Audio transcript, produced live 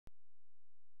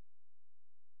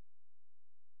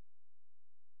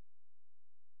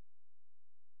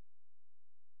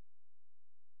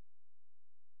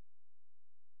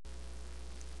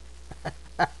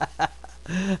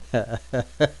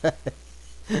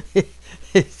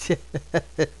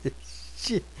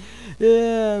Shit.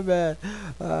 Yeah, man.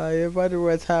 You wonder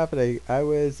what's happening. I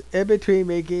was in between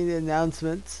making the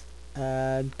announcements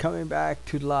and coming back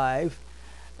to live,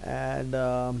 and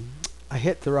I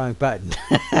hit the wrong button.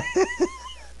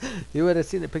 You would have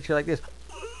seen a picture like this.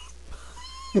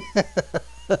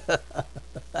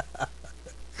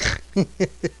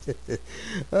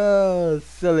 Oh,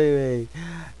 silly me.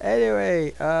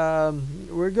 Anyway,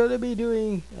 we're going to be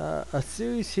doing a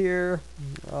series here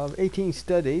of 18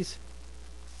 studies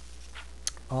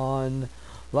on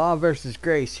law versus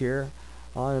grace here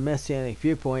on a messianic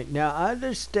viewpoint. Now,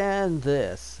 understand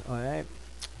this, all right?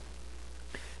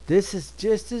 This is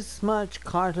just as much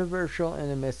controversial in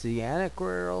the messianic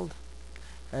world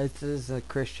as it is in the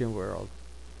Christian world.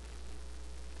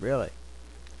 Really.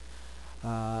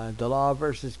 The law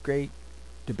versus grace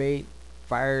debate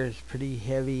fires pretty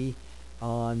heavy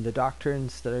on the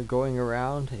doctrines that are going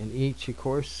around, and each, of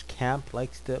course, camp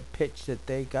likes to pitch that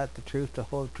they got the truth, the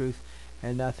whole truth,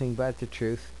 and nothing but the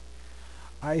truth.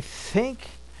 I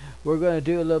think we're going to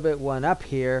do a little bit one up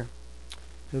here.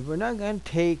 We're not going to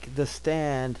take the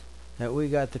stand that we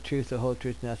got the truth, the whole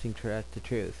truth, nothing but the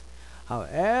truth.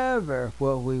 However,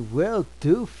 what we will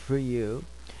do for you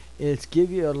is give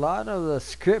you a lot of the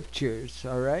scriptures,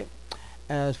 all right,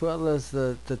 as well as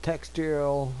the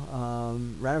textual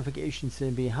ramifications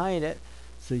in behind it,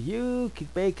 so you can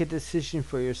make a decision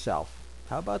for yourself.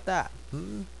 How about that?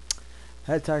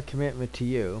 That's our commitment to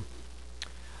you.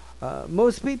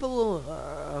 Most people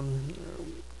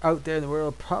out there in the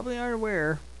world probably aren't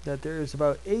aware that there's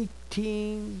about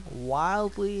 18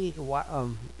 widely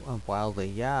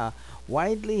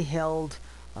held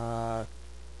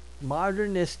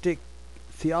modernistic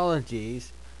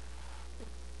theologies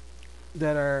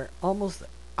that are almost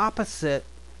opposite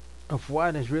of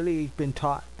what has really been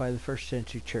taught by the first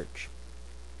century church.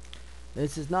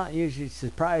 This is not usually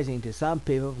surprising to some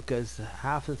people because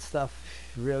half the stuff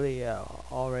really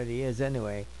already is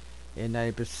anyway in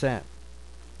 90%.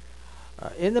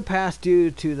 In the past,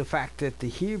 due to the fact that the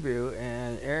Hebrew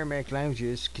and Aramaic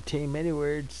languages contain many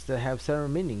words that have several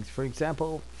meanings. For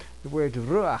example, the word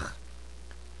ruach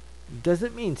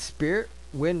doesn't mean spirit,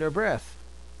 wind, or breath.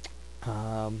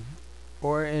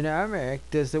 Or in Aramaic,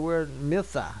 does the word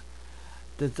miltha,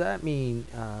 does that mean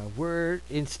word,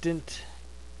 instant,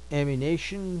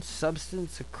 emanation,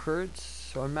 substance,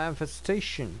 occurrence, or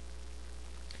manifestation?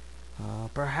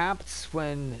 Perhaps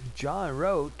when John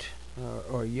wrote,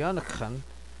 or Yonachan,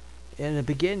 in the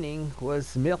beginning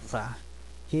was miltha,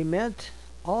 he meant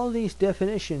all these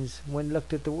definitions when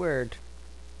looked at the word.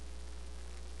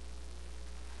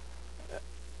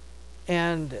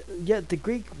 And yet the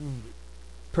Greek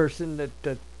person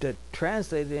that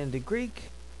translated into Greek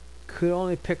could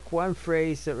only pick one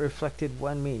phrase that reflected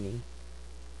one meaning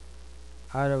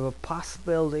out of a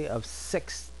possibility of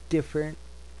 6 different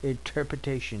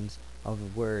interpretations of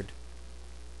the word.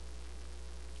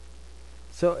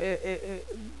 So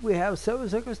we have several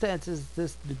circumstances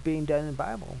this being done in the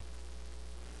Bible.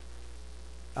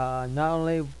 Not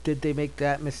only did they make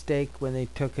that mistake when they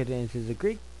took it into the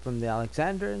Greek from the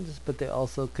Alexandrians, but they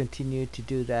also continued to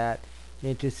do that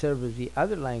into several of the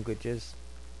other languages,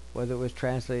 whether it was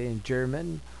translated in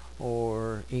German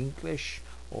or English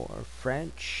or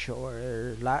French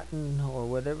or Latin or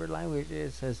whatever language it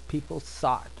is, as people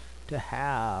sought to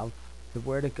have the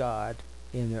Word of God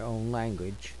in their own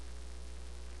language.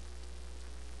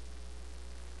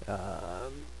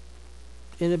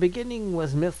 In the beginning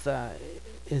was mytha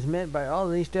is meant by all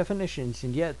these definitions,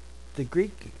 and yet the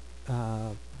Greek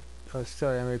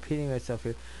sorry, I'm repeating myself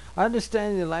here.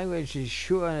 Understanding the language of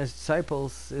Yeshua and his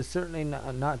disciples is certainly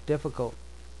not difficult.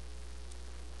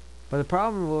 But the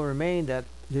problem will remain that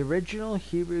the original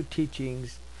Hebrew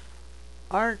teachings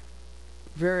aren't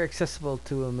very accessible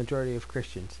to a majority of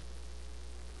Christians.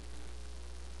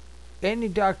 Any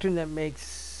doctrine that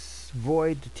makes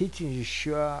void the teachings of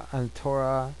Yeshua and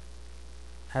Torah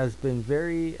has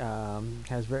very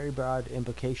broad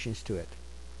implications to it.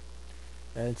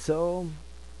 And so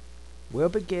we'll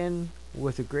begin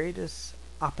with the greatest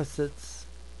opposites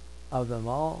of them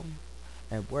all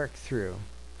and work through.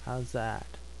 How's that?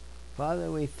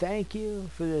 Father, we thank you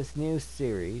for this new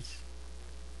series,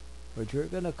 which we're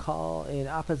going to call In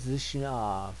Opposition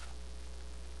Of.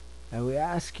 And we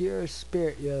ask your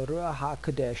Spirit, your Ruach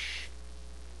HaKodesh,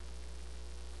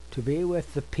 to be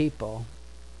with the people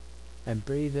and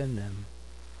breathe in them.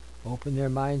 Open their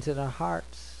minds and their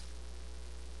hearts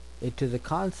into the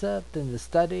concept and the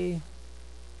study.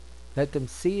 Let them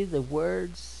see the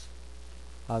words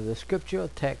of the scriptural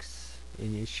texts.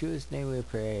 In Yeshua's name we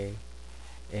pray.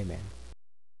 Amen.